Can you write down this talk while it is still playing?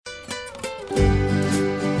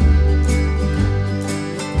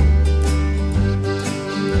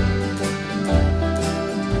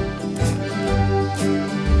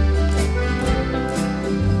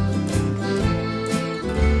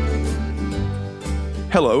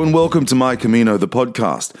Hello and welcome to My Camino, the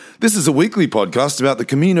podcast. This is a weekly podcast about the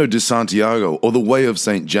Camino de Santiago, or the Way of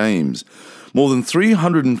St. James. More than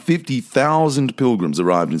 350,000 pilgrims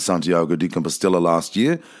arrived in Santiago de Compostela last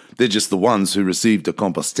year. They're just the ones who received a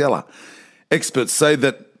Compostela. Experts say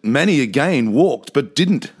that many again walked but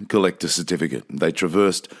didn't collect a certificate. They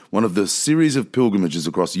traversed one of the series of pilgrimages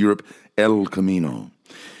across Europe, El Camino.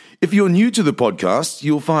 If you're new to the podcast,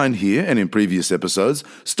 you'll find here and in previous episodes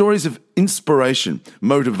stories of inspiration,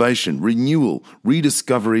 motivation, renewal,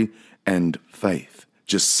 rediscovery, and faith.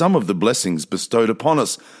 Just some of the blessings bestowed upon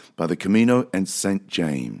us by the Camino and St.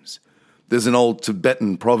 James. There's an old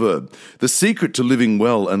Tibetan proverb: the secret to living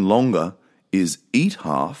well and longer is eat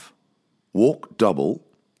half, walk double,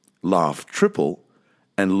 laugh triple,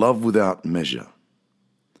 and love without measure.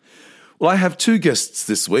 Well, I have two guests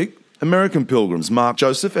this week. American pilgrims Mark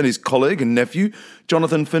Joseph and his colleague and nephew,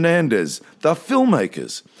 Jonathan Fernandez. They're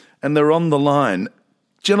filmmakers, and they're on the line.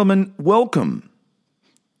 Gentlemen, welcome.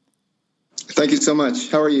 Thank you so much.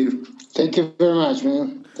 How are you? Thank you very much,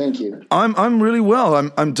 man. Thank you. I'm really well.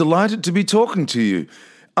 I'm delighted to be talking to you.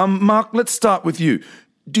 Mark, let's start with you.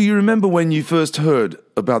 Do you remember when you first heard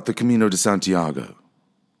about the Camino de Santiago?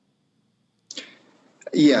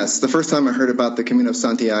 Yes, the first time I heard about the Camino of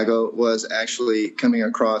Santiago was actually coming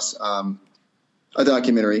across a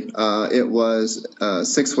documentary. It was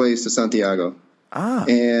Six Ways to Santiago.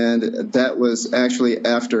 And that was actually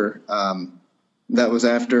after I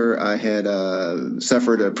had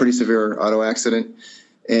suffered a pretty severe auto accident.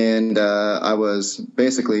 And I was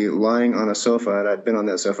basically lying on a sofa, and I'd been on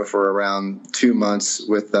that sofa for around 2 months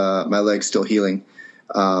with my legs still healing.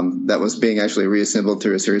 That was being actually reassembled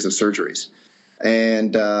through a series of surgeries.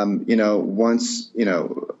 And, once,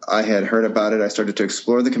 I had heard about it, I started to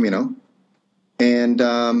explore the Camino. And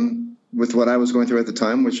with what I was going through at the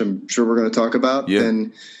time, which I'm sure we're going to talk about,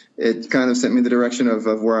 then it kind of sent me in the direction of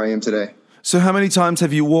where I am today. So how many times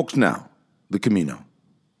have you walked now, the Camino?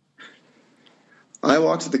 I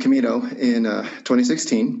walked the Camino in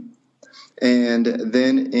 2016 and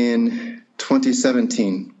then in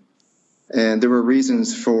 2017. And there were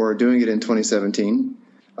reasons for doing it in 2017.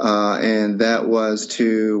 And that was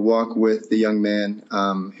to walk with the young man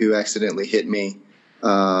who accidentally hit me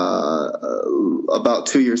about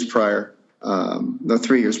 2 years prior.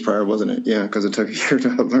 3 years prior, wasn't it? Yeah, because it took a year to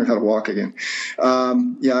learn how to walk again. I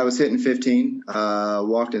was hit in 15,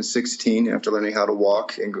 walked in 16 after learning how to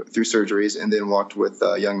walk and go through surgeries, and then walked with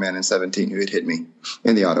a young man in 17 who had hit me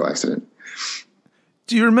in the auto accident.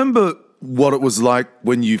 Do you remember what it was like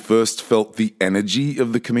when you first felt the energy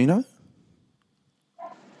of the Camino?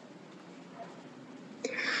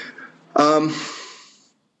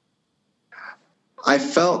 I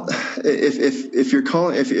felt if you're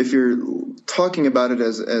talking about it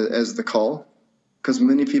as the call, because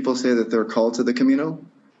many people say that they're called to the Camino.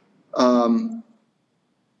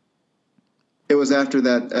 It was after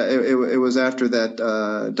that. It was after that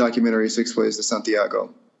documentary, Six Ways to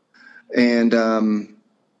Santiago, and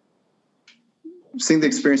seeing the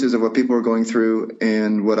experiences of what people were going through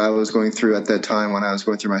and what I was going through at that time when I was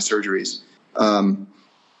going through my surgeries.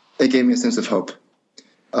 It gave me a sense of hope.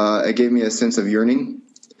 It gave me a sense of yearning.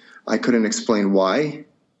 I couldn't explain why,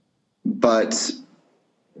 but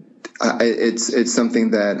it's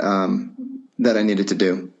something that I needed to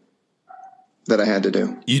do, that I had to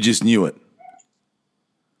do. You just knew it.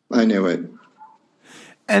 I knew it.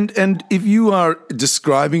 And if you are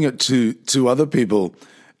describing it to other people,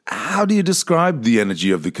 how do you describe the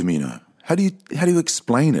energy of the Camino? How do you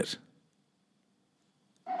explain it?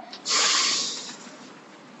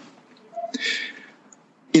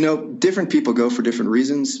 Different people go for different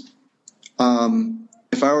reasons.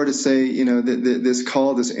 If I were to say, this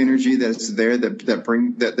call, this energy that's there,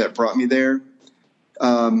 that brought me there,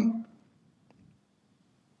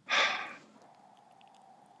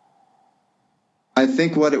 I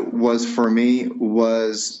think what it was for me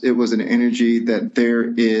was an energy that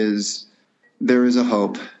there is a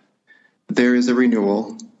hope, there is a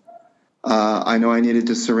renewal. I know I needed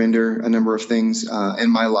to surrender a number of things in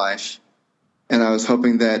my life. And I was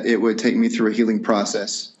hoping that it would take me through a healing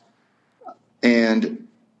process. And,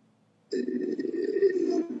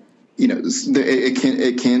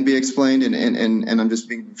 it can be explained, and I'm just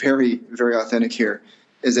being very, very authentic here,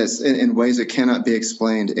 is that in ways it cannot be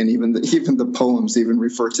explained. And even the poems even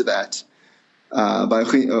refer to that by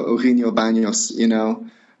Eugenio Baños,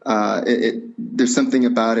 there's something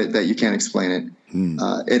about it that you can't explain it.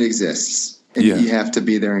 It exists. And you have to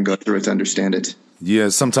be there and go through it to understand it. Yeah,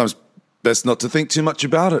 sometimes best not to think too much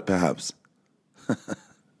about it, perhaps.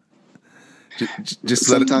 just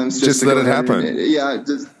let it happen.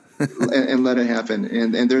 And let it happen.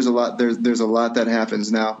 And there's a lot that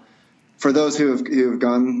happens now. For those who have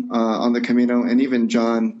gone on the Camino, and even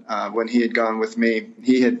John, when he had gone with me,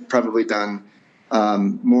 he had probably done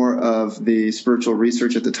more of the spiritual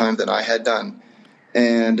research at the time than I had done.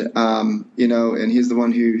 And, and he's the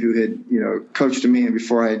one who had, coached me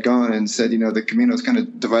before I had gone and said, the Camino is kind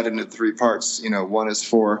of divided into three parts. One is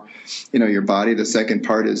for, your body. The second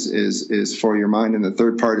part is for your mind. And the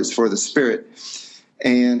third part is for the spirit.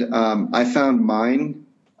 And I found mine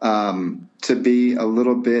to be a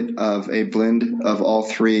little bit of a blend of all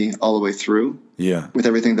three all the way through. Yeah. With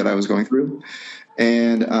everything that I was going through.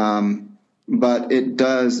 And, but it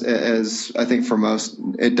does, as I think for most,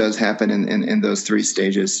 it does happen in those three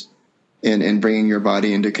stages, in bringing your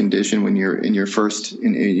body into condition when you're in your first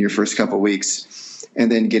couple weeks,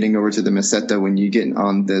 and then getting over to the meseta when you get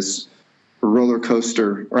on this roller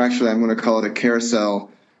coaster, or actually I'm going to call it a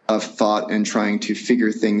carousel of thought and trying to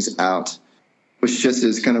figure things out, which just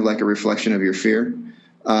is kind of like a reflection of your fear,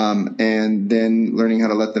 and then learning how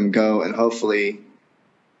to let them go, and hopefully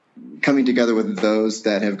coming together with those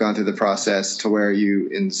that have gone through the process to where you,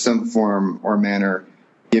 in some form or manner,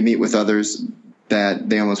 you meet with others that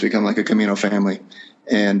they almost become like a Camino family.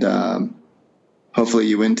 And hopefully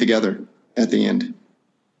you win together at the end.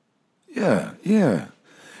 Yeah.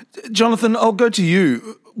 Jonathan, I'll go to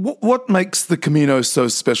you. What makes the Camino so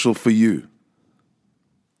special for you?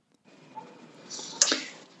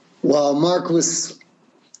 Well, Mark was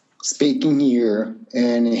speaking here,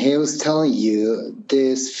 and he was telling you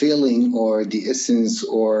this feeling or the essence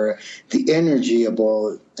or the energy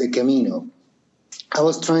about the Camino. I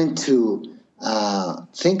was trying to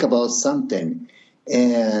think about something,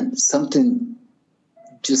 and something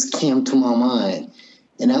just came to my mind.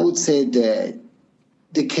 And I would say that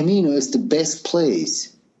the Camino is the best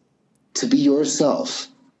place to be yourself.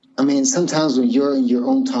 I mean, sometimes when you're in your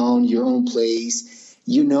own town, your own place,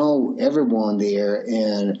 you know everyone there,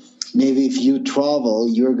 and maybe if you travel,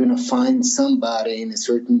 you're going to find somebody in a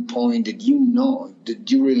certain point that you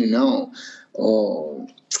really know, or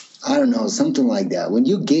I don't know, something like that. When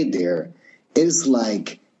you get there, it's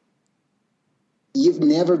like you've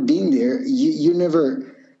never been there. You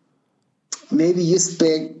never, maybe you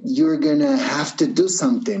expect you're going to have to do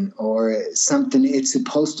something, or something it's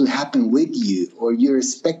supposed to happen with you, or you're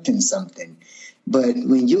expecting something. But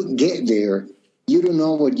when you get there, you don't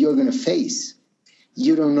know what you're going to face.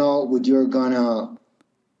 You don't know what you're going to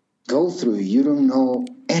go through. You don't know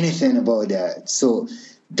anything about that. So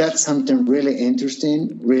that's something really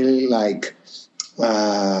interesting, really like,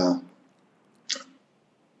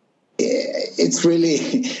 it's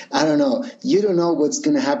really, I don't know. You don't know what's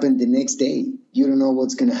going to happen the next day. You don't know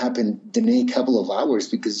what's going to happen the next couple of hours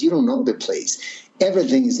because you don't know the place.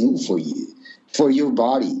 Everything is new for you, for your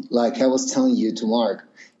body. Like I was telling you to Mark,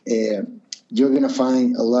 you're going to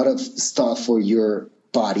find a lot of stuff for your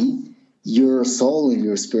body, your soul, and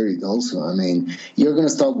your spirit also. I mean, you're going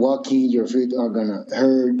to start walking, your feet are going to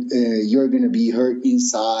hurt, you're going to be hurt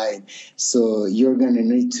inside. So you're going to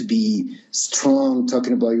need to be strong,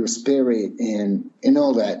 talking about your spirit and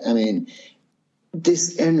all that. I mean,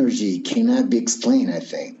 this energy cannot be explained, I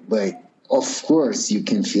think. But of course you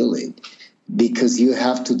can feel it because you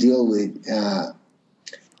have to deal with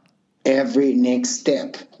every next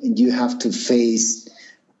step. And you have to face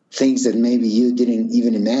things that maybe you didn't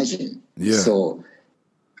even imagine. Yeah. So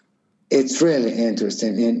it's really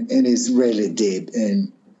interesting and it's really deep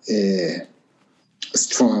and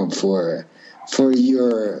strong for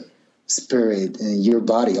your spirit and your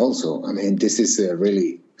body also. I mean, this is a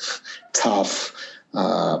really tough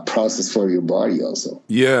process for your body also.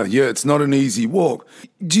 Yeah, it's not an easy walk.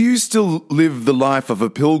 Do you still live the life of a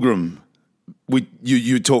pilgrim?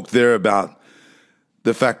 You talked there about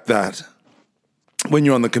the fact that when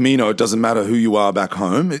you're on the Camino, it doesn't matter who you are back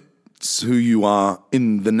home. It's who you are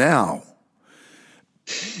in the now.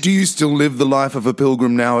 Do you still live the life of a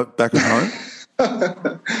pilgrim now back at home?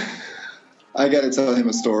 I got to tell him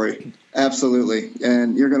a story. Absolutely.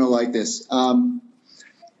 And you're going to like this.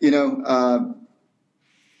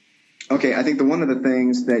 Okay, I think one of the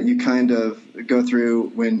things that you kind of go through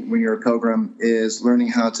when you're a pilgrim is learning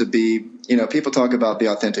how to be, people talk about the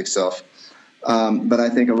authentic self. But I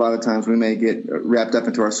think a lot of times we may get wrapped up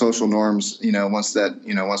into our social norms, once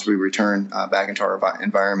we return back into our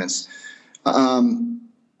environments.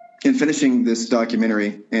 In finishing this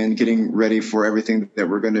documentary and getting ready for everything that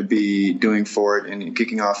we're going to be doing for it and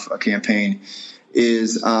kicking off a campaign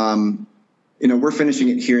is we're finishing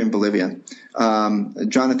it here in Bolivia.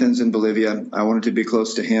 Jonathan's in Bolivia. I wanted to be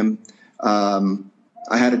close to him.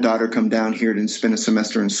 I had a daughter come down here to spend a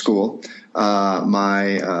semester in school.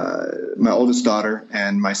 My oldest daughter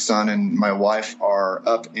and my son and my wife are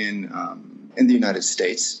up in the United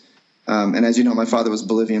States. And as you know, my father was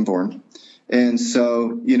Bolivian born. And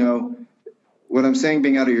so, what I'm saying,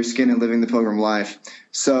 being out of your skin and living the pilgrim life.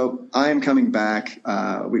 So I am coming back.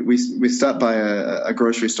 We stopped by a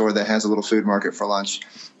grocery store that has a little food market for lunch.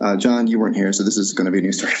 John, you weren't here, so this is going to be a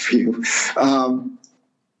new story for you.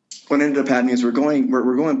 What ended up happening is we're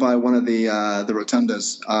going by one of the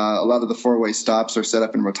rotundas. A lot of the four-way stops are set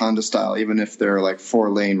up in rotunda style, even if they're like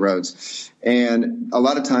 4-lane roads. And a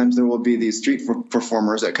lot of times there will be these street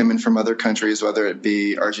performers that come in from other countries, whether it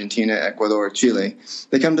be Argentina, Ecuador, or Chile.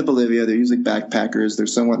 They come to Bolivia. They're usually backpackers. They're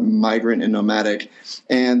somewhat migrant and nomadic,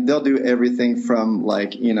 and they'll do everything from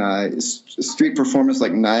street performance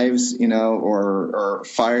like knives, or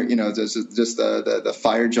fire, just the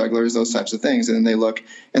fire jugglers, those types of things. And then they look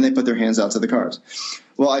and they put their hands out to the cars.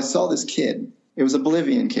 Well, I saw this kid. It was a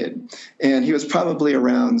Bolivian kid, and he was probably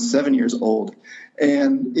around 7 years old.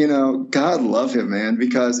 And, God love him, man,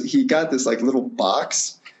 because he got this little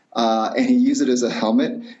box and he used it as a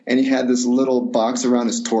helmet, and he had this little box around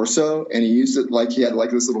his torso, and he used it like he had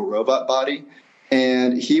this little robot body.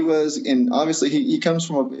 And obviously he comes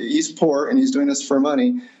he's poor and he's doing this for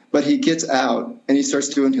money, but he gets out and he starts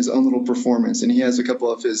doing his own little performance. And he has a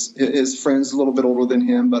couple of his friends a little bit older than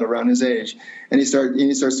him, but around his age. And he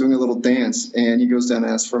starts doing a little dance, and he goes down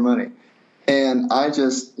and asks for money. And I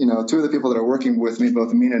just, two of the people that are working with me,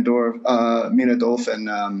 both Mina Dolph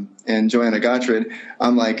and Joanna Gottfried,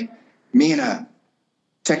 I'm like, Mina,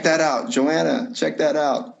 check that out. Joanna, check that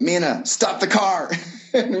out. Mina, stop the car.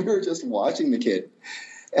 And we were just watching the kid.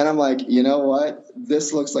 And I'm like, you know what?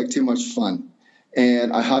 This looks like too much fun.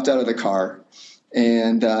 And I hopped out of the car.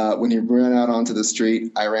 And when he ran out onto the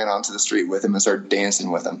street, I ran onto the street with him and started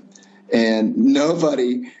dancing with him. And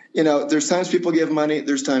nobody... there's times people give money.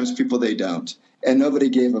 There's times people they don't. And nobody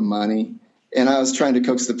gave him money. And I was trying to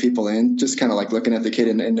coax the people in, just kind of looking at the kid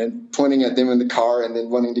and then pointing at them in the car and then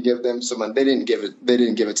wanting to give them some money. They didn't give it. They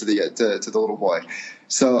didn't give it to the little boy.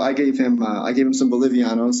 So I gave him some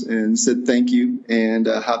Bolivianos and said thank you, and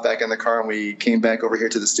hopped back in the car, and we came back over here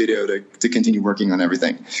to the studio to continue working on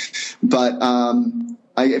everything. But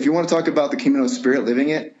if you want to talk about the Camino Spirit, living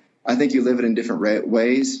it, I think you live it in different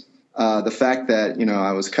ways. The fact that,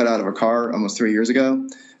 I was cut out of a car almost 3 years ago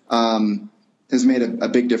has made a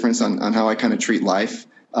big difference on how I kind of treat life,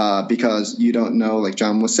 because you don't know, like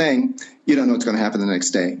John was saying, you don't know what's going to happen the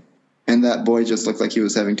next day. And that boy just looked like he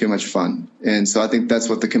was having too much fun. And so I think that's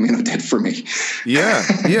what the Camino did for me. Yeah.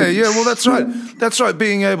 Well, that's right. That's right.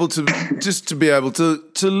 Being able to be able to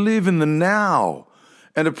live in the now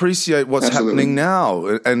and appreciate what's happening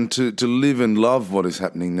now, and to live and love what is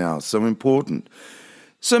happening now. So important.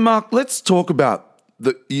 So, Mark, let's talk about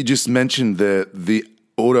you just mentioned the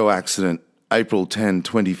auto accident, April 10,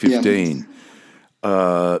 2015.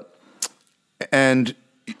 Yeah. And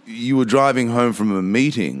you were driving home from a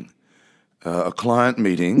meeting, a client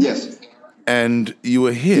meeting. Yes. And you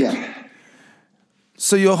were hit. Yeah.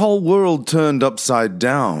 So your whole world turned upside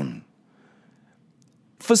down.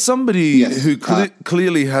 For somebody who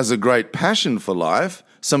clearly has a great passion for life,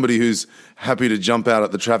 somebody who's happy to jump out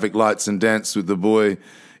at the traffic lights and dance with the boy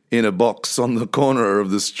in a box on the corner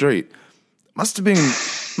of the street, must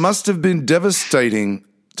have been devastating,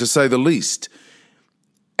 to say the least.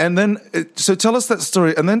 And then, so tell us that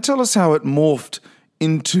story, and then tell us how it morphed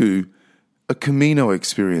into a Camino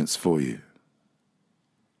experience for you.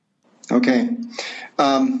 Okay.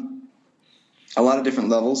 A lot of different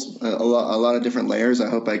levels, a lot of different layers. I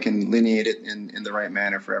hope I can lineate it in the right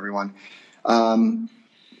manner for everyone.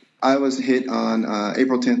 I was hit on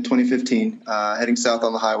April 10th, 2015, heading south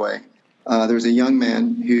on the highway. There was a young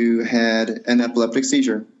man who had an epileptic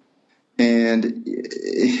seizure, and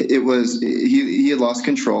he had lost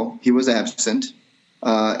control. He was absent,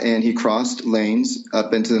 and he crossed lanes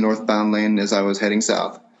up into the northbound lane as I was heading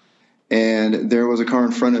south. And there was a car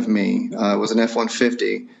in front of me. It was an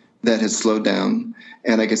F-150 that had slowed down,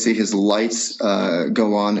 and I could see his lights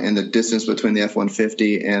go on, and the distance between the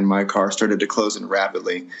F-150 and my car started to close in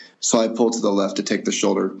rapidly. So I pulled to the left to take the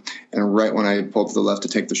shoulder, and right when I pulled to the left to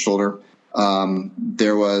take the shoulder,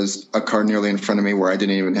 there was a car nearly in front of me where I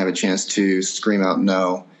didn't even have a chance to scream out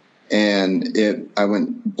no, and I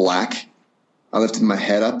went black. I lifted my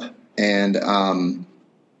head up, and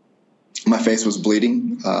my face was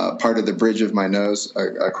bleeding. Part of the bridge of my nose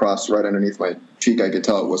across right underneath my cheek, I could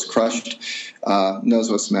tell it was crushed.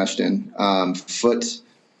 Nose was smashed in. Foot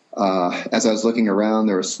As I was looking around,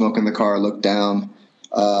 there was smoke in the car. I looked down.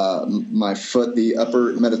 My foot, the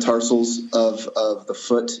upper metatarsals of the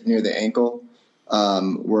foot near the ankle,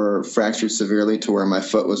 were fractured severely to where my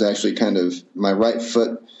foot was actually my right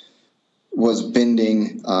foot was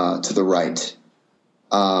bending to the right.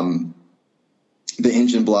 The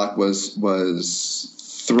engine block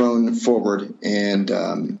was thrown forward and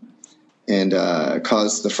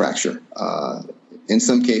caused the fracture. In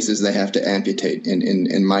some cases, they have to amputate.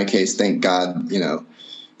 In my case, thank God,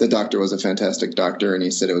 the doctor was a fantastic doctor, and he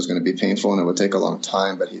said it was going to be painful and it would take a long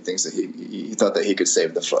time, but he thought that he could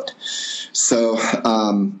save the foot. So,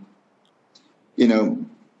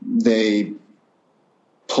 they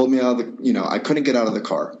pulled me out of I couldn't get out of the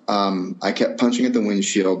car. I kept punching at the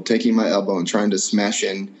windshield, taking my elbow and trying to smash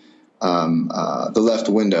in the left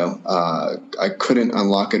window. I couldn't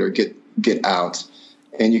unlock it or get out,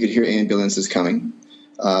 and you could hear ambulances coming,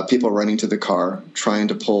 people running to the car, trying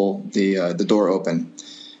to pull the door open.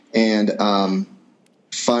 And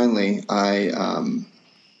finally, I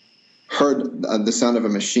heard the sound of a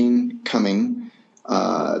machine coming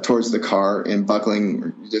towards the car and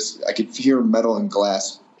buckling. I could hear metal and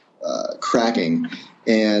glass cracking,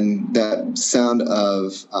 and that sound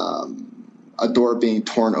of a door being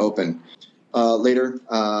torn open. Later,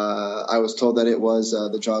 I was told that it was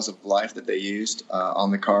the jaws of life that they used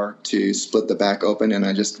on the car to split the back open, and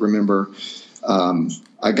I just remember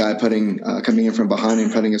a guy coming in from behind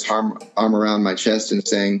and putting his arm around my chest and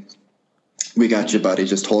saying, "We got you, buddy.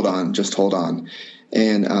 Just hold on. Just hold on."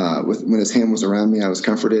 And when his hand was around me, I was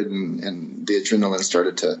comforted, and the adrenaline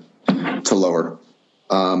started to lower.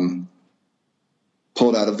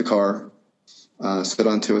 Pulled out of the car, stood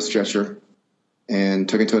onto a stretcher, and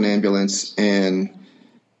took it to an ambulance. And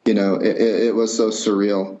it was so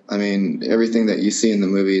surreal. I mean, everything that you see in the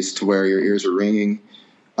movies, to where your ears are ringing.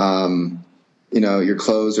 Your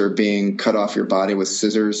clothes are being cut off your body with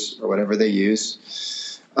scissors or whatever they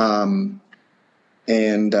use, and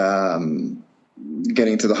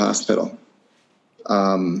getting to the hospital,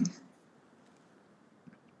 and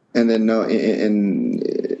then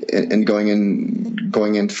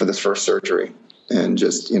going in for this first surgery, and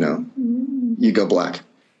just you go black,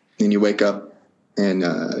 and you wake up, and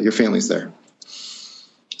your family's there.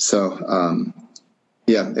 So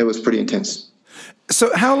it was pretty intense. So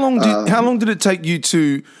how long did it take you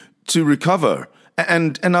to recover?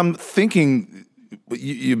 And I'm thinking,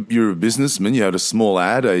 you're a businessman. You had a small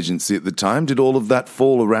ad agency at the time. Did all of that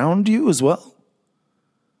fall around you as well?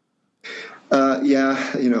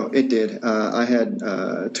 It did. I had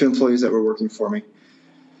 2 employees that were working for me,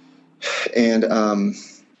 and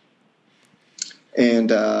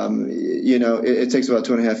it takes about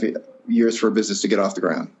 2.5 years for a business to get off the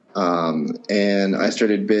ground. And I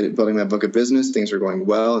started building my book of business. Things were going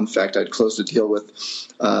well. In fact, I'd closed a deal with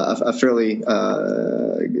a fairly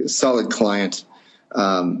solid client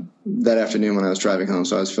that afternoon when I was driving home.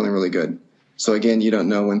 So I was feeling really good. So again, you don't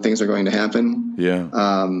know when things are going to happen. Yeah.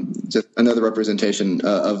 Just another representation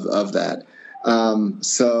of that.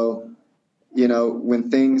 When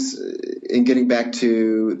things, in getting back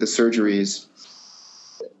to the surgeries,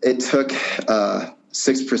 it took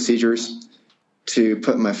 6 procedures to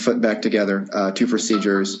put my foot back together, 2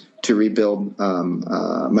 procedures to rebuild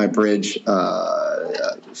my bridge,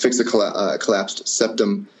 fix a collapsed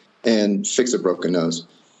septum, and fix a broken nose.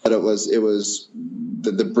 But it was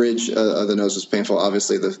the bridge of the nose was painful.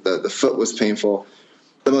 Obviously, the foot was painful.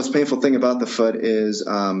 The most painful thing about the foot is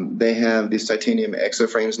they have these titanium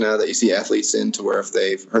exoframes now that you see athletes in, to where if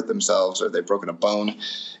they've hurt themselves or they've broken a bone,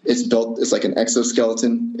 it's built. It's like an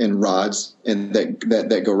exoskeleton in rods, and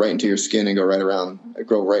that go right into your skin and go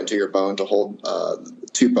right into your bone to hold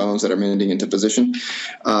 2 bones that are mending into position.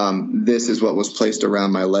 This is what was placed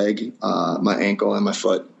around my leg, my ankle, and my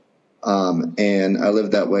foot. And I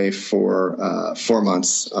lived that way for 4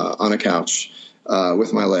 months on a couch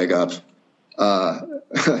with my leg up.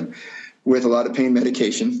 With a lot of pain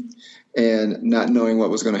medication and not knowing what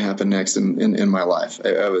was going to happen next in my life.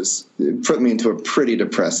 It put me into a pretty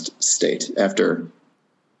depressed state after,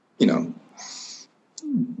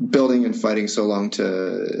 building and fighting so long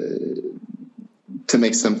to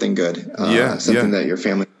make something good. Something that your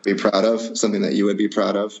family would be proud of, something that you would be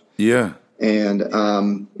proud of. Yeah. And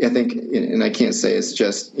I think, and I can't say it's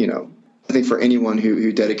just, I think for anyone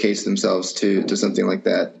who dedicates themselves to something like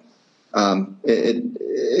that, it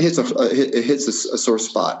hits a sore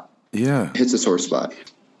spot. Yeah. It hits a sore spot.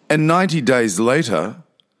 And 90 days later,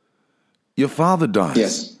 your father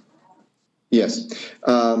dies. Yes.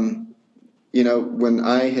 When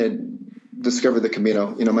I had discovered the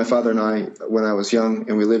Camino. My father and I, when I was young,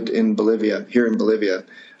 and we lived in Bolivia,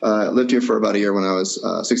 lived here for about a year when I was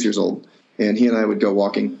 6 years old. And he and I would go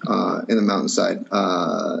walking in the mountainside.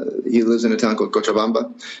 He lives in a town called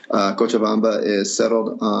Cochabamba. Cochabamba is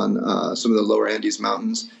settled on some of the lower Andes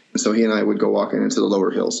mountains. And so he and I would go walking into the lower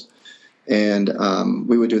hills. And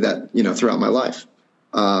we would do that, throughout my life.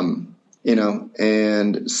 And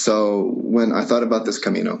so when I thought about this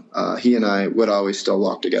Camino, he and I would always still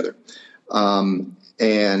walk together.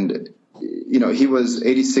 He was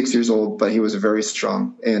 86 years old, but he was very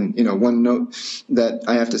strong. And, one note that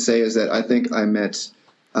I have to say is that I think I met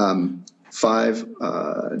 5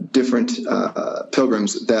 different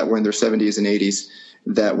pilgrims that were in their 70s and 80s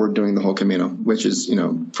that were doing the whole Camino, which is,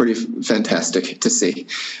 pretty fantastic to see.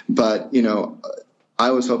 But, I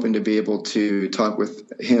was hoping to be able to talk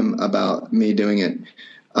with him about me doing it.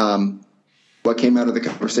 What came out of the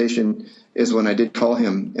conversation is when I did call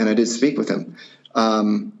him and I did speak with him.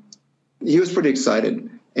 He was pretty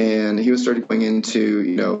excited, and he was starting going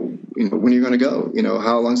into, when you're going to go,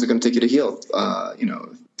 how long is it going to take you to heal?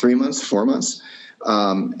 3 months, 4 months.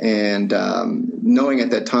 Knowing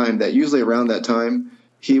at that time that usually around that time,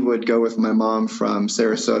 he would go with my mom from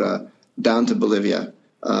Sarasota down to Bolivia,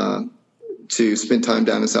 to spend time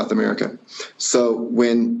down in South America. So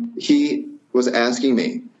when he was asking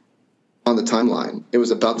me on the timeline, it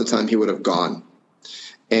was about the time he would have gone.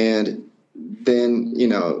 And then,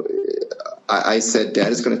 I said,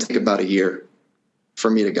 Dad, it's going to take about a year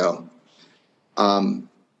for me to go. And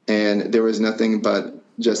there was nothing but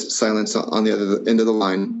just silence on the other end of the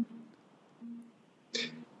line.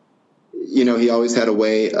 He always had a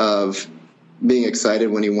way of being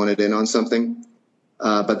excited when he wanted in on something.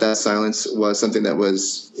 But that silence was something that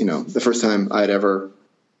was, the first time I'd ever,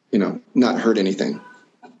 not heard anything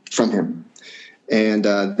from him. And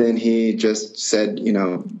then he just said,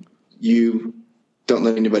 you don't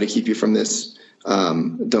let anybody keep you from this.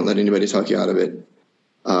 Don't let anybody talk you out of it.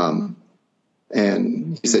 And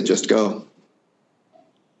he said, just go.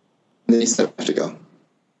 And then he said, I have to go.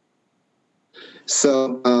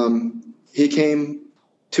 So he came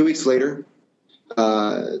 2 weeks later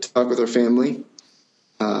to talk with our family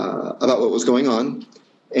about what was going on,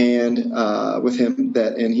 and with him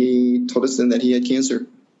and he told us then that he had cancer.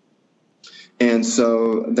 And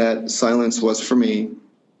so that silence was for me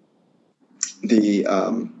the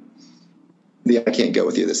I can't go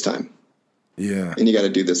with you this time. Yeah. And you got to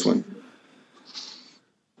do this one.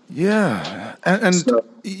 Yeah. And so,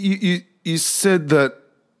 you said that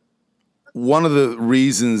one of the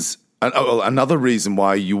reasons, another reason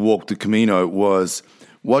why you walked the Camino was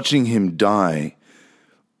watching him die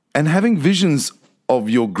and having visions of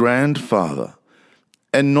your grandfather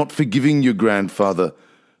and not forgiving your grandfather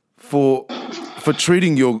for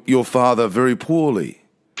treating your father very poorly.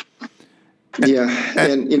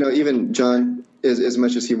 And even John, as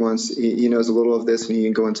much as he wants, he knows a little of this, and he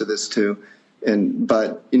can go into this too.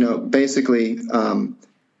 But basically,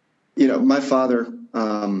 my father,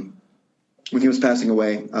 when he was passing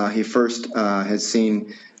away, he first had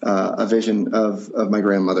seen a vision of my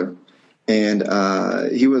grandmother. And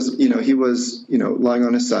he was lying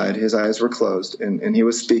on his side. His eyes were closed, and he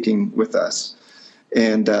was speaking with us.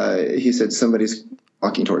 And he said, somebody's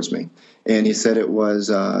walking towards me. And he said it was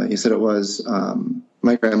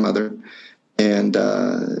my grandmother. And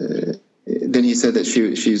then he said that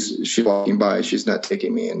she's walking by. She's not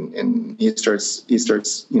taking me. And he starts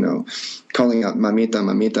calling out,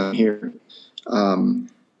 Mamita, I'm here.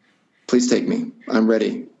 Please take me. I'm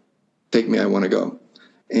ready. Take me. I want to go.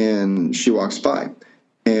 And she walks by,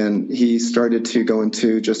 and he started to go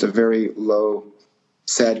into just a very low,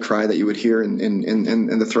 sad cry that you would hear in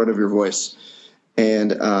the throat of your voice.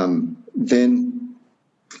 And then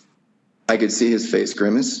I could see his face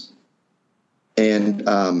grimace, and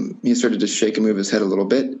he started to shake and move his head a little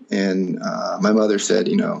bit. And my mother said,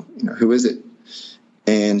 who is it?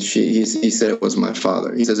 And he said it was my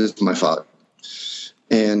father. He says, it's my father.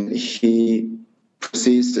 And he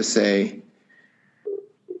proceeds to say,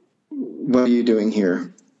 what are you doing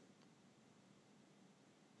here?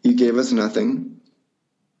 You gave us nothing.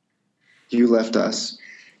 You left us.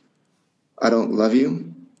 I don't love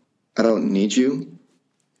you. I don't need you.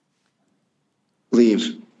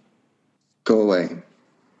 Leave. Go away.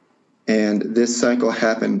 And this cycle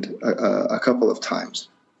happened a couple of times.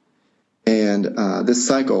 And this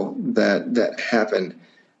cycle that happened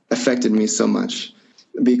affected me so much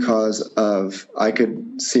because I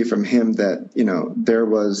could see from him that, there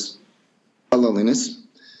was a loneliness.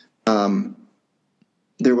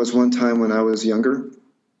 There was one time when I was younger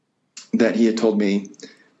that he had told me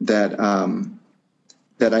that I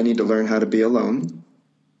need to learn how to be alone,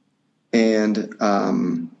 And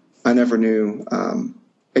I never knew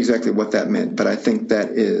exactly what that meant, but I think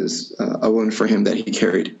that is a wound for him that he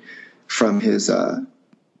carried from his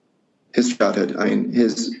childhood. I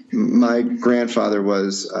mean, my grandfather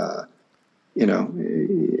was,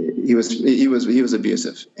 he was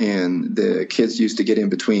abusive, and the kids used to get in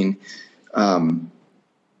between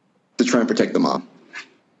to try and protect the mom.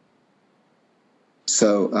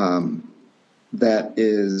 So that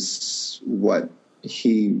is what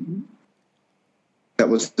that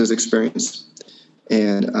was his experience.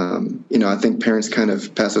 And, I think parents kind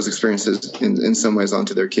of pass those experiences in some ways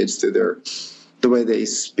onto their kids through the way they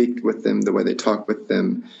speak with them, the way they talk with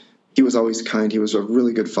them. He was always kind. He was a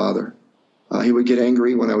really good father. He would get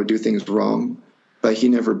angry when I would do things wrong, but he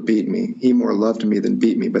never beat me. He more loved me than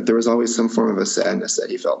beat me. But there was always some form of a sadness that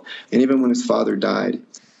he felt. And even when his father died,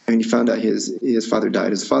 he found out his father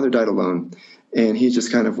died. His father died alone, and he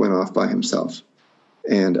just kind of went off by himself.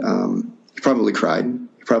 And he probably cried.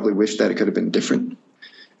 He probably wished that it could have been different.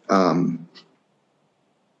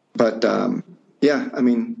 Yeah, I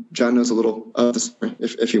mean, John knows a little of the story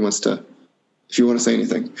if you want to say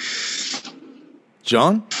anything.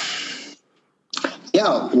 John?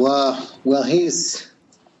 Yeah, well, he's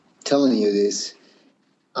telling you this.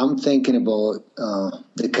 I'm thinking about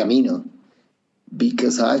the Camino,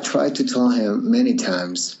 because I tried to tell him many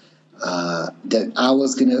times that I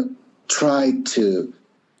was going to try to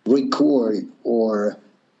record or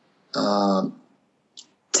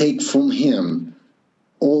take from him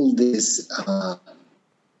all these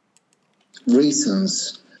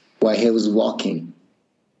reasons why he was walking.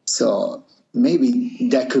 So maybe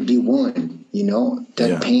that could be one,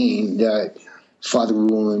 that pain, that father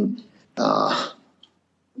wound,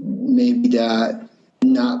 maybe that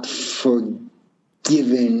not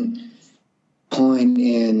forgiving point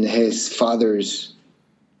in his father's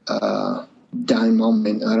dying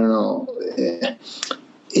moment. I don't know.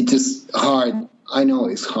 It's just hard. I know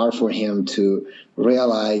it's hard for him to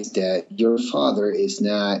realize that your father is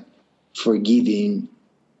not forgiving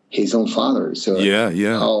his own father. So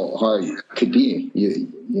how hard it could be.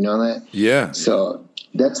 You know that? Yeah. So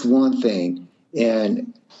that's one thing.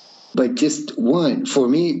 But just one, for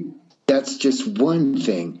me, that's just one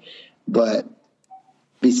thing. But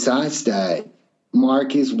besides that,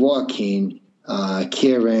 Mark is walking,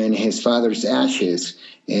 carrying his father's ashes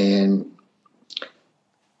and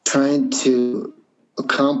trying to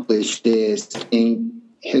accomplish this thing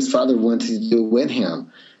his father wanted to do with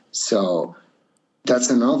him. So that's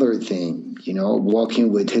another thing,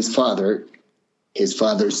 walking with his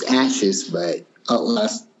father's ashes, but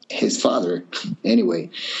outlast his father anyway.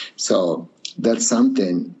 So that's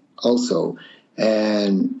something also.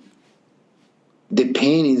 And the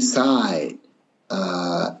pain inside,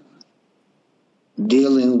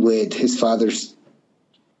 dealing with his father's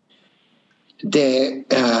death.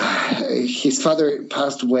 His father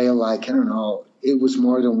passed away I don't know, it was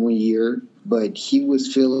more than 1 year, but he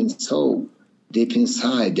was feeling so deep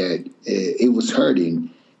inside that it was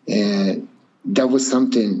hurting. And that was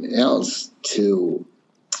something else to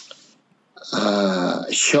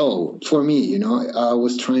show for me. I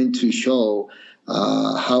was trying to show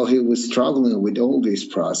how he was struggling with all this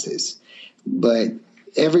process. But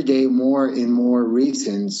every day, more and more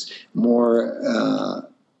reasons, more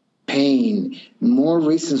pain, more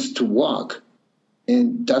reasons to walk.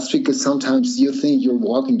 And that's because sometimes you think you're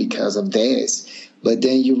walking because of this, but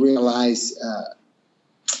then you realize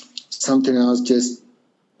something else just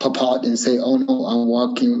pop out and say, oh no, I'm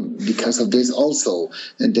walking because of this also.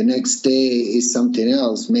 And the next day is something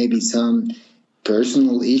else, maybe some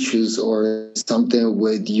personal issues or something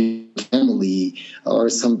with your family or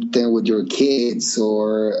something with your kids,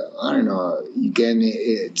 or I don't know. Again,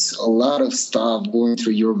 it's a lot of stuff going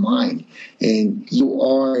through your mind, and you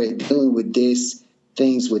are dealing with these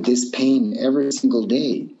things, with this pain every single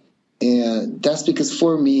day. And that's because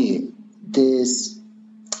for me,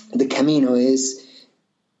 the Camino is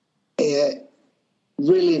a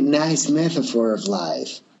really nice metaphor of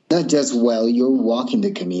life. Not just while you're walking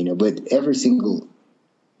the Camino, but every single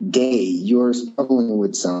day you're struggling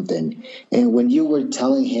with something. And when you were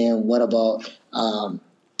telling him, what about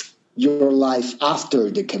your life after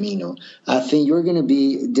the Camino, I think you're going to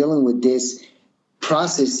be dealing with this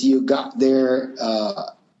process you got there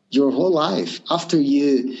your whole life. After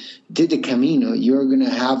you did the Camino, you're going to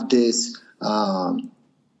have this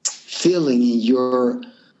feeling in your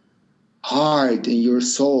heart and your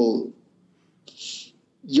soul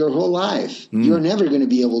your whole life. You're never going to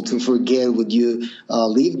be able to forget what you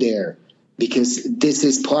leave there, because this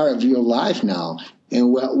is part of your life now.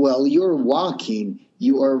 And while you're walking,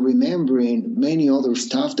 you are remembering many other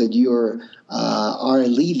stuff that you are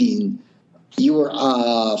living. You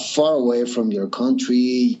are far away from your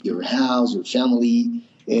country, your house, your family,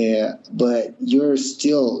 but you're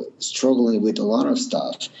still struggling with a lot of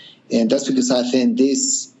stuff. And that's because I think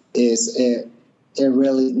this is a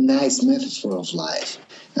really nice metaphor of life.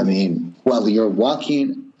 I mean, while you're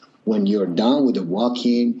walking, when you're done with the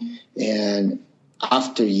walking, and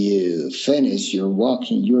after you finish your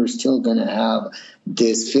walking, you're still going to have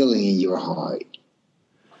this feeling in your heart.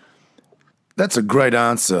 That's a great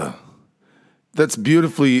answer. That's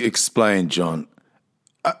beautifully explained, John.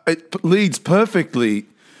 It leads perfectly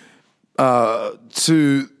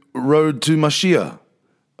to Road to Mashiach,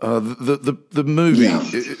 the movie,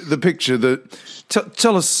 the picture.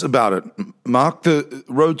 Tell us about it, Mark. The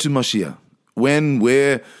Road to Mashiach. When,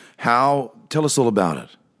 where, how? Tell us all about it.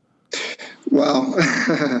 Well,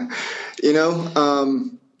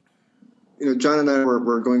 John and I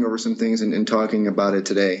were going over some things and talking about it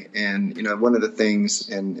today, and one of the things,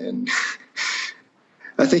 and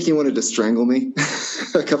I think he wanted to strangle me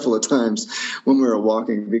a couple of times when we were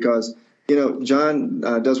walking because, John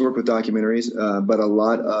does work with documentaries, but a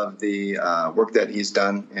lot of the work that he's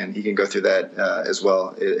done, and he can go through that as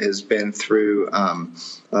well, it has been through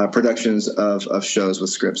productions of shows with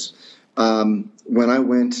scripts. When I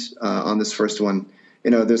went on this first one,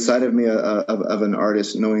 the side of me of an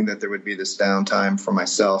artist, knowing that there would be this downtime for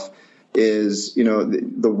myself is,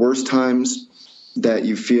 the worst times that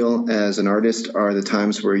you feel as an artist are the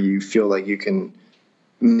times where you feel like you can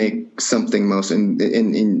make something most.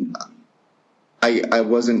 And I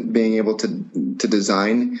wasn't being able to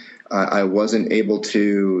design. I wasn't able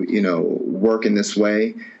to, work in this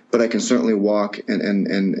way, but I can certainly walk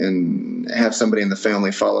and have somebody in the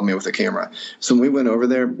family follow me with a camera. So when we went over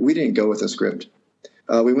there, we didn't go with a script.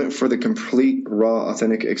 We went for the complete, raw,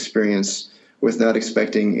 authentic experience with not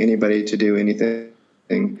expecting anybody to do anything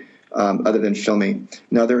other than filming.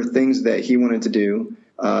 Now, there are things that he wanted to do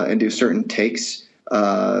and do certain takes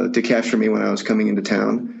to capture me when I was coming into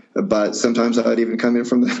town. But sometimes I'd even come in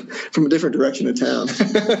from a different direction of town.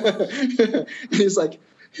 And he's like,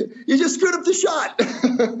 "You just screwed up the shot."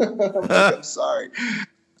 I'm like, "I'm sorry."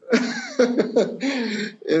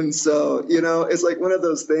 And so, it's like one of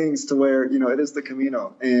those things to where, it is the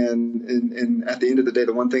Camino. And at the end of the day,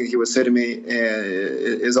 the one thing he would say to me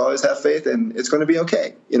is always have faith and it's going to be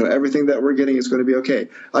okay. Everything that we're getting is going to be okay.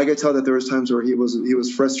 I could tell that there was times where he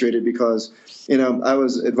was frustrated because, I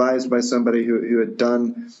was advised by somebody who had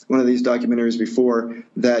done one of these documentaries before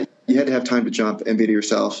that you had to have time to jump and be to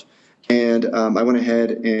yourself. And I went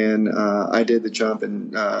ahead and I did the jump,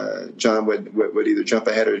 and John would either jump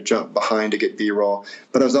ahead or jump behind to get B-roll.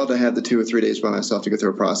 But I was able to have the 2 or 3 days by myself to go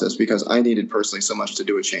through a process because I needed personally so much to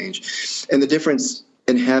do a change. And the difference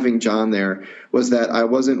in having John there was that I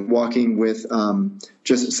wasn't walking with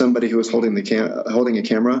just somebody who was holding a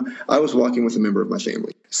camera. I was walking with a member of my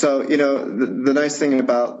family. So, the nice thing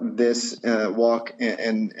about this walk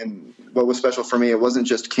and what was special for me, it wasn't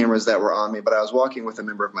just cameras that were on me, but I was walking with a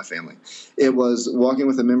member of my family. It was walking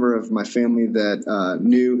with a member of my family that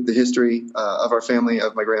knew the history of our family,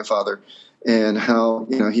 of my grandfather, and how,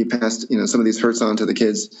 he passed, some of these hurts on to the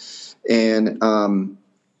kids. And,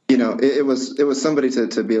 it was somebody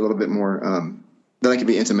to be a little bit more that I could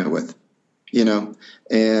be intimate with, and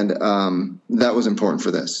that was important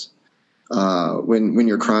for this. When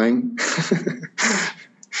you're crying,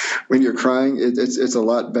 when you're crying, it's a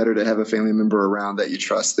lot better to have a family member around that you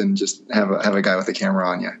trust than just have a guy with a camera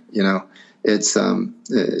on you. It's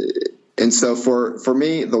and so for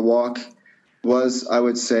me, the walk was, I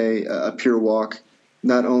would say, a pure walk,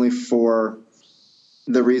 not only for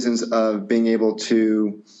the reasons of being able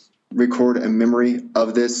to record a memory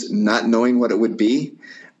of this, not knowing what it would be,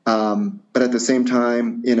 but at the same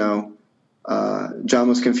time, John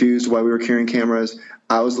was confused why we were carrying cameras.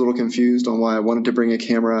 I was a little confused on why I wanted to bring a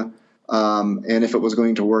camera and if it was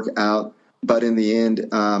going to work out. But in the end,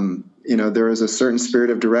 there was a certain spirit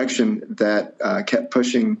of direction that kept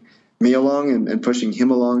pushing me along and pushing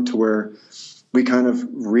him along to where we kind of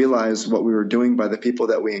realized what we were doing by the people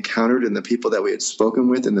that we encountered and the people that we had spoken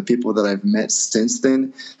with and the people that I've met since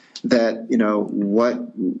then, that, what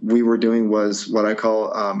we were doing was what I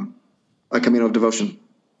call a Camino of devotion.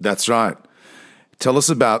 That's right. Tell us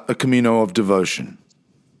about a Camino of devotion.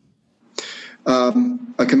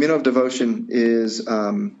 A Camino of devotion is,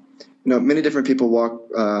 many different people walk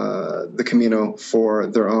the Camino for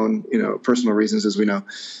their own, personal reasons, as we know.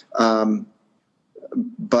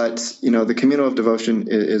 But, the Camino of devotion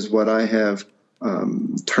is what I have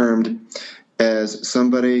termed as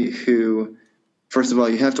somebody who, first of all,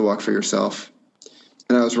 you have to walk for yourself.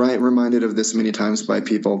 And I was reminded of this many times by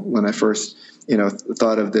people when I first,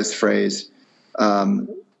 thought of this phrase.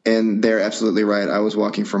 And they're absolutely right. I was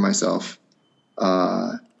walking for myself.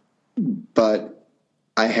 But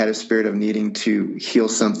I had a spirit of needing to heal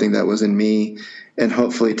something that was in me and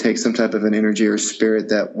hopefully take some type of an energy or spirit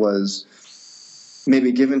that was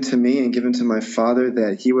maybe given to me and given to my father,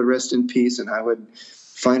 that he would rest in peace and I would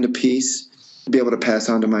find a peace, be able to pass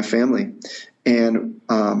on to my family. And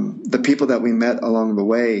the people that we met along the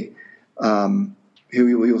way, who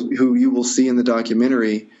you will see in the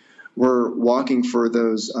documentary, were walking for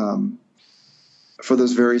those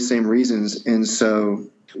very same reasons. And so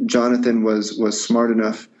Jonathan was smart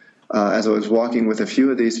enough, as I was walking with a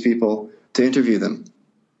few of these people, to interview them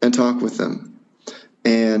and talk with them.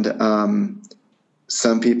 And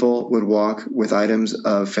some people would walk with items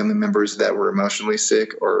of family members that were emotionally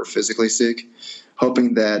sick or physically sick,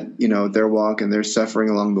 hoping that, their walk and their suffering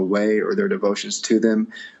along the way or their devotions to them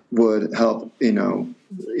would help,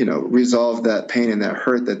 resolve that pain and that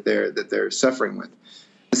hurt that they're suffering with.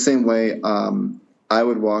 The same way, I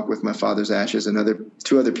would walk with my father's ashes, and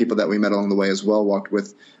two other people that we met along the way as well walked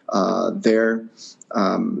with one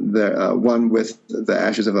with the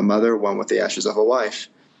ashes of a mother, one with the ashes of a wife.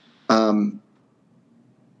 And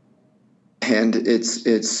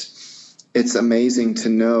it's amazing to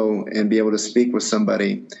know and be able to speak with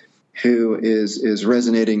somebody who is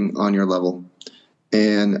resonating on your level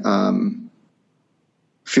and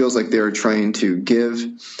feels like they're trying to give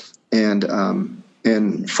and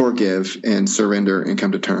forgive and surrender and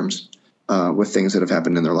come to terms with things that have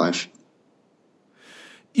happened in their life.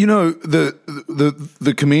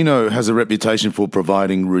 The Camino has a reputation for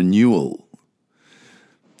providing renewal.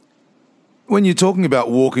 When you're talking about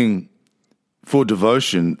walking for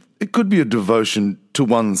devotion, it could be a devotion to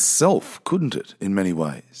oneself, couldn't it, in many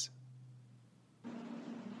ways?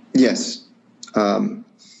 Yes. I'll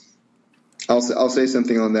say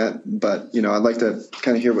something on that, but, I'd like to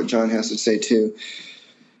kind of hear what John has to say too.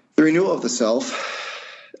 The renewal of the self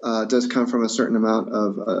does come from a certain amount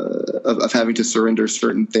of having to surrender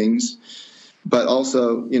certain things, but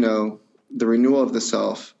also, the renewal of the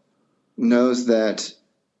self knows that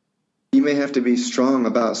you may have to be strong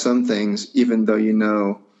about some things, even though you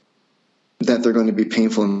know that they're going to be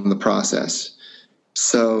painful in the process.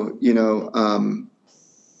 So,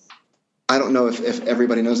 I don't know if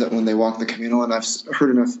everybody knows that when they walk the Camino, and I've heard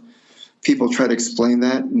enough people try to explain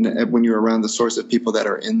that when you're around the source of people that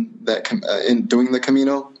are in doing the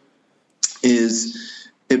Camino,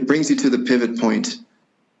 is it brings you to the pivot point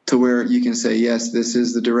to where you can say, yes, this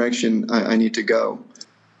is the direction I need to go.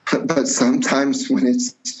 But sometimes when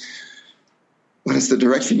it's the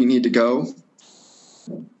direction you need to go,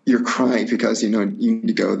 you're crying because you need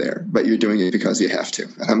to go there, but you're doing it because you have to.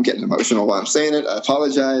 And I'm getting emotional while I'm saying it. I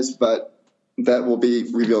apologize, but that will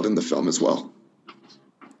be revealed in the film as well.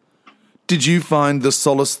 Did you find the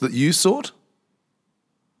solace that you sought?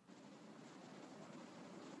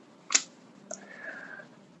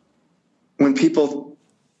 When people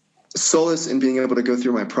solace in being able to go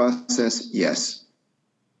through my process, yes.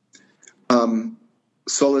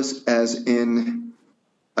 Solace as in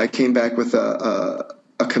I came back with a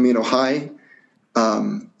Camino high?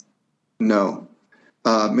 No.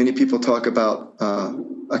 Many people talk about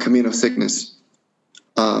a Camino sickness,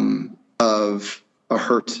 of a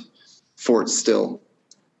hurt for it still.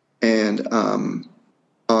 And on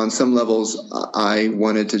some levels, I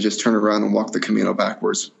wanted to just turn around and walk the Camino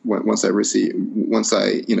backwards once I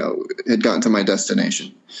had gotten to my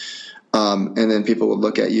destination. And then people would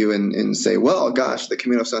look at you and say, well, gosh, the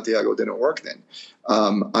Camino of Santiago didn't work then.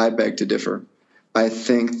 I beg to differ. I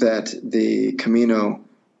think that the Camino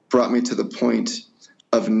brought me to the point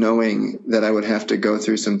of knowing that I would have to go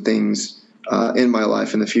through some things in my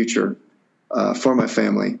life in the future for my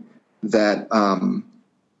family that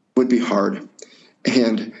would be hard.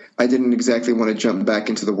 And I didn't exactly want to jump back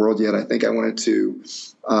into the world yet. I think I wanted to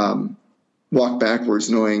walk backwards,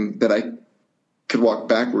 knowing that I could walk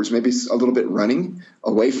backwards, maybe a little bit running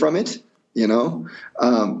away from it,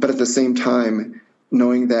 but at the same time,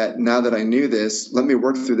 knowing that now that I knew this, let me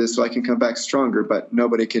work through this so I can come back stronger, but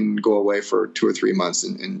nobody can go away for 2 or 3 months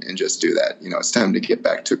and just do that. It's time to get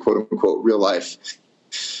back to quote unquote real life,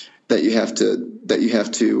 that you have to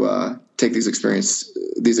take these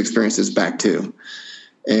experiences back to.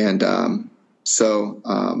 And so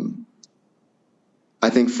I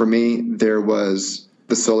think for me, there was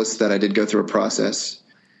the solace that I did go through a process,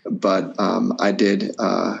 but I did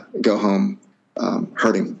go home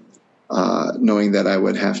hurting, knowing that I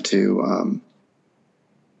would have to,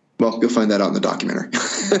 you'll find that out in the documentary.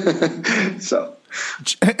 So,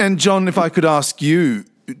 and John, if I could ask you,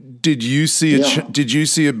 Did you see did you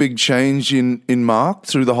see a big change in Mark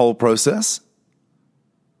through the whole process?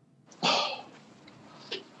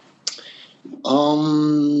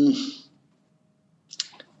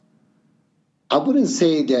 I wouldn't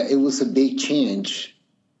say that it was a big change,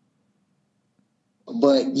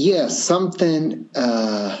 but yeah, something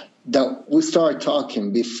that we started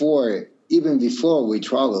talking even before we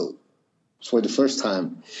traveled for the first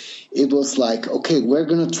time. It was like, okay, we're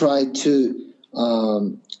gonna try to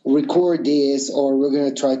record this, or we're going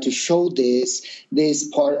to try to show this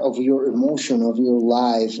part of your emotion, of your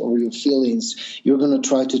life, or your feelings. You're going to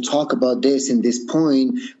try to talk about this in this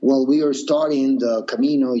point. While we are starting the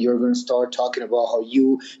Camino, you're going to start talking about how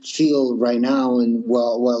you feel right now. And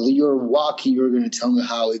while you're walking, you're going to tell me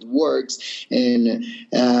how it works. And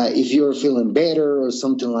if you're feeling better or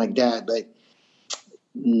something like that. But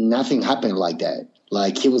nothing happened like that.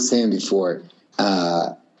 Like he was saying before,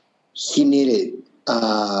 he needed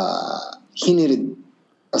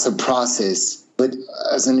as a process, but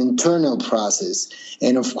as an internal process.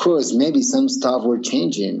 And of course, maybe some stuff were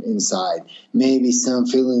changing inside. Maybe some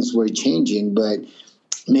feelings were changing, but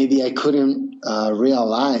maybe I couldn't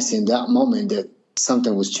realize in that moment that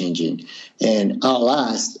something was changing. And at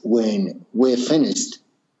last, when we finished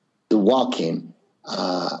the walking,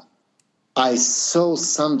 I saw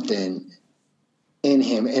something in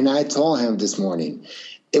him, and I told him this morning.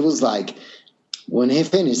 It was like when he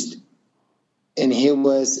finished and he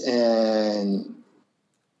was in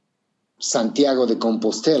Santiago de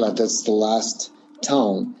Compostela, that's the last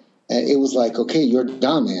town, and it was like, okay, you're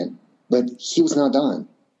done, man. But he was not done.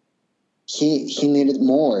 He needed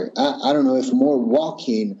more. I don't know if more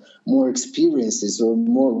walking, more experiences, or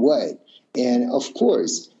more what. And of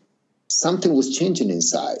course, something was changing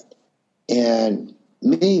inside. And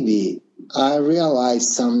maybe I realized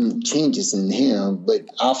some changes in him, but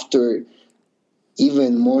after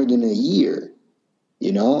even more than a year,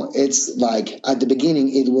 it's like at the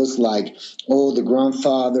beginning, it was like, oh, the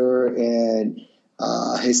grandfather and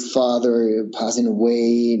his father passing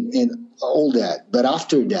away and all that. But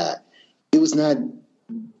after that, it was not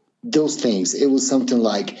those things. It was something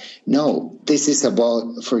like, no, this is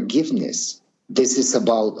about forgiveness. This is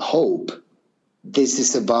about hope. This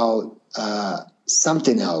is about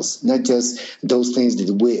something else, not just those things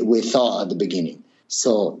that we thought at the beginning.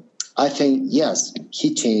 So I think, yes,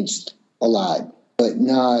 he changed a lot, but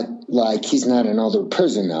not like he's not another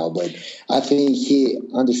person now. But I think he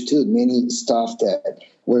understood many stuff that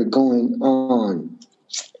were going on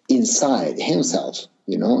inside himself.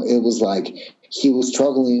 It was like he was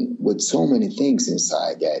struggling with so many things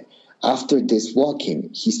inside that after this walking,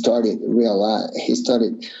 he started realizing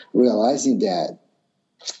that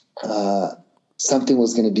something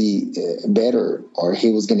was going to be better, or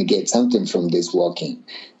he was going to get something from this walking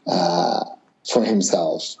for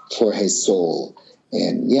himself, for his soul.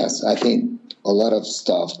 And yes, I think a lot of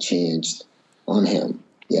stuff changed on him.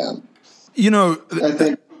 Yeah. I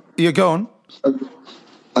think. Yeah, go on.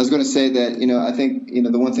 I was going to say that, I think,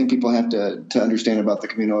 the one thing people have to understand about the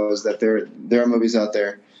Camino is that there are movies out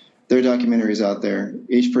there, there are documentaries out there.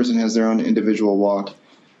 Each person has their own individual walk.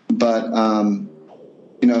 But,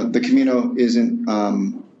 the Camino isn't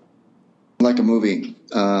like a movie.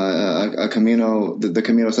 A Camino, the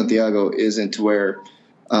Camino Santiago isn't where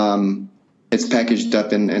it's packaged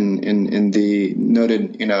up in the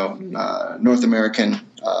noted, North American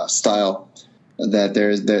style, that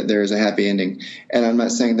there's a happy ending. And I'm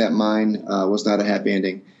not saying that mine was not a happy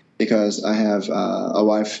ending, because I have a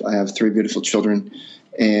wife, I have 3 beautiful children,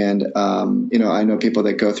 and I know people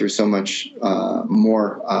that go through so much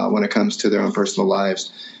more when it comes to their own personal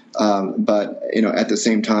lives. But at the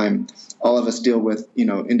same time, all of us deal with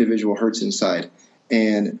individual hurts inside.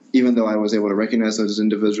 And even though I was able to recognize those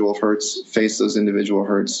individual hurts, face those individual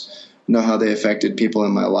hurts, know how they affected people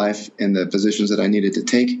in my life and the positions that I needed to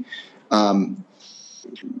take,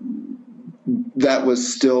 that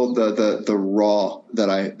was still the raw that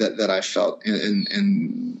I felt.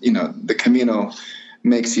 And the Camino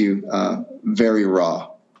makes you very raw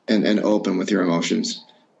and open with your emotions.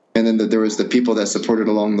 And then there was the people that supported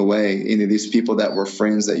along the way. These people that were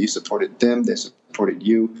friends, that you supported them, they supported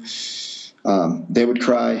you. They would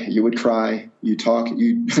cry, you would cry, you talk,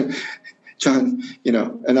 John,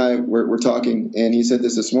 and I we're talking, and he said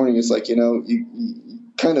this morning. It's like, you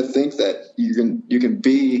kind of think that you can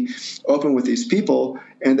be open with these people,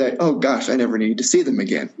 and that, oh gosh, I never need to see them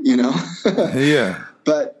again, Yeah.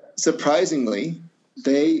 But surprisingly,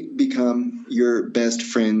 they become your best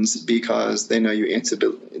friends because they know you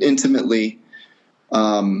intimately,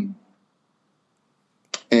 and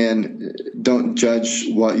don't judge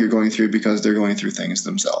what you're going through because they're going through things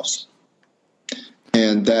themselves.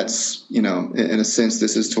 And that's, in a sense,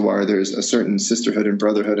 this is to where there's a certain sisterhood and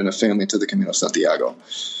brotherhood and a family to the Camino of Santiago.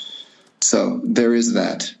 So there is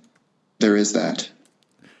that. There is that.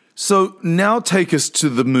 So now take us to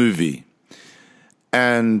the movie.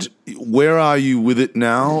 And where are you with it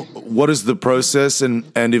now? What is the process? And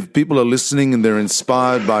if people are listening and they're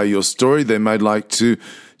inspired by your story, they may like to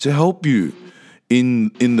help you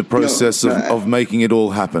in the process of making it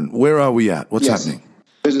all happen. Where are we at? What's happening?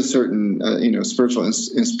 There's a certain, spiritual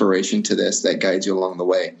inspiration to this that guides you along the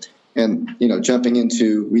way. And, jumping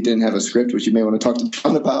into, we didn't have a script, which you may want to talk to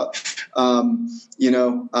John about.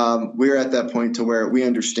 We're at that point to where we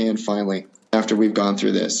understand finally, after we've gone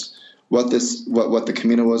through this, what the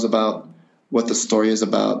Camino was about, what the story is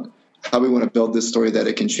about, how we want to build this story that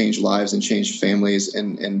it can change lives and change families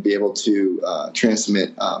and be able to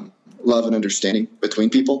transmit love and understanding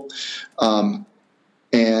between people.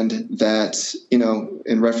 And that,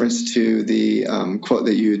 in reference to the quote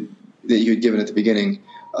that you had given at the beginning,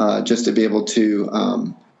 just to be able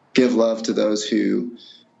to give love to those who,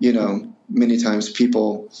 many times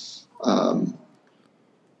people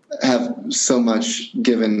have so much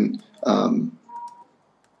given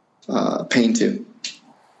pain to,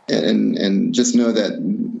 and just know that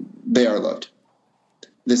they are loved.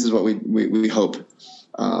 This is what we hope,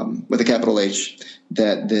 with a capital H,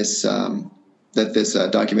 that this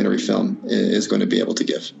documentary film is going to be able to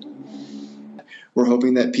give. We're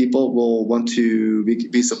hoping that people will want to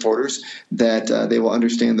be supporters, that they will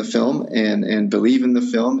understand the film and believe in the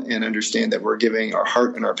film and understand that we're giving our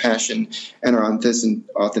heart and our passion and our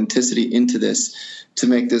authenticity into this to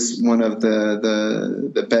make this one of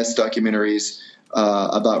the best documentaries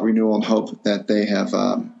about renewal and hope that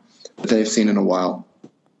they've seen in a while.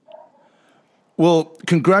 Well,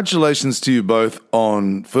 congratulations to you both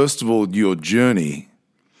on, first of all, your journey,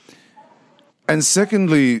 and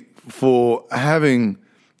secondly, for having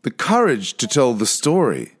the courage to tell the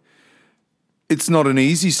story. It's not an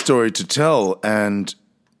easy story to tell, and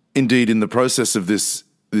indeed, in the process of this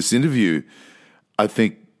interview, I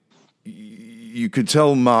think you could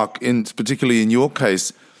tell, Mark, particularly in your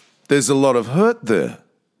case, there's a lot of hurt there,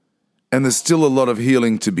 and there's still a lot of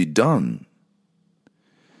healing to be done.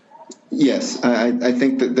 Yes, I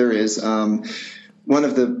think that there is. One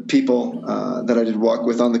of the people that I did walk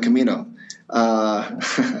with on the Camino,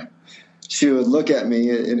 she would look at me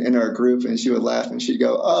in our group and she would laugh and she'd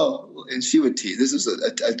go, "Oh," and she would tease. This is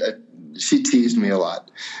she teased me a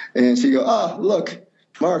lot, and she'd go, "Oh, look,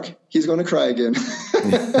 Mark, he's going to cry again."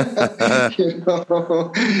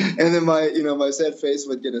 And then my sad face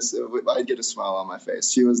I'd get a smile on my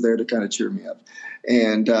face. She was there to kind of cheer me up,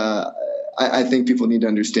 and I think people need to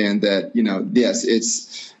understand that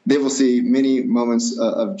yes, they will see many moments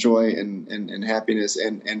of joy and happiness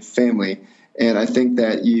and family. And I think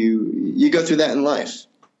that you go through that in life.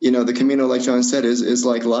 The Camino, like John said, is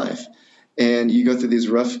like life. And you go through these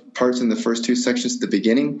rough parts in the first two sections at the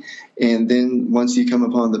beginning. And then once you come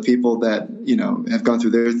upon the people that, have gone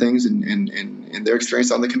through their things and their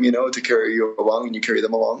experience on the Camino to carry you along, and you carry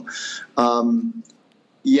them along.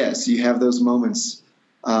 Yes, you have those moments.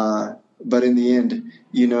 But in the end,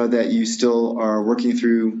 you know that you still are working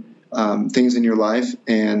through things in your life.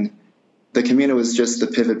 And the Camino is just the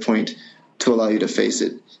pivot point to allow you to face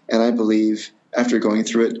it. And I believe after going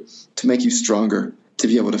through it, to make you stronger, to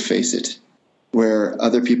be able to face it, where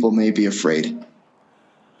other people may be afraid.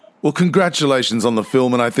 Well, congratulations on the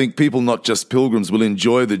film, and I think people, not just pilgrims, will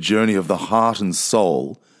enjoy the journey of the heart and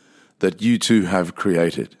soul that you two have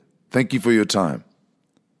created. Thank you for your time.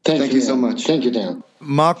 Thank you so much. Thank you, Dan.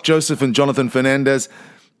 Mark Joseph and Jonathan Fernandez,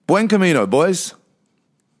 buen camino, boys.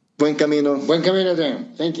 Buen camino. Buen camino,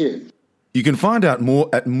 Dan. Thank you. You can find out more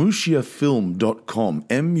at muxiafilm.com,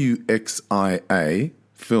 MUXIA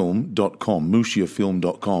film.com,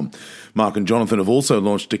 muxiafilm.com. Mark and Jonathan have also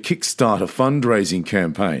launched a Kickstarter fundraising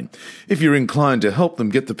campaign. If you're inclined to help them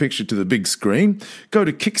get the picture to the big screen, go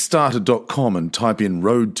to kickstarter.com and type in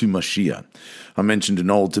Road to Mashiach. I mentioned an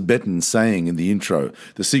old Tibetan saying in the intro,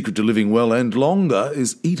 the secret to living well and longer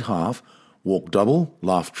is eat half, walk double,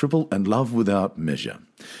 laugh triple, and love without measure.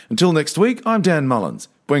 Until next week, I'm Dan Mullins.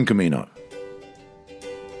 Buen camino.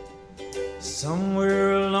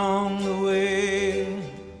 Somewhere along the way,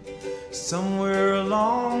 somewhere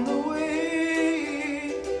along the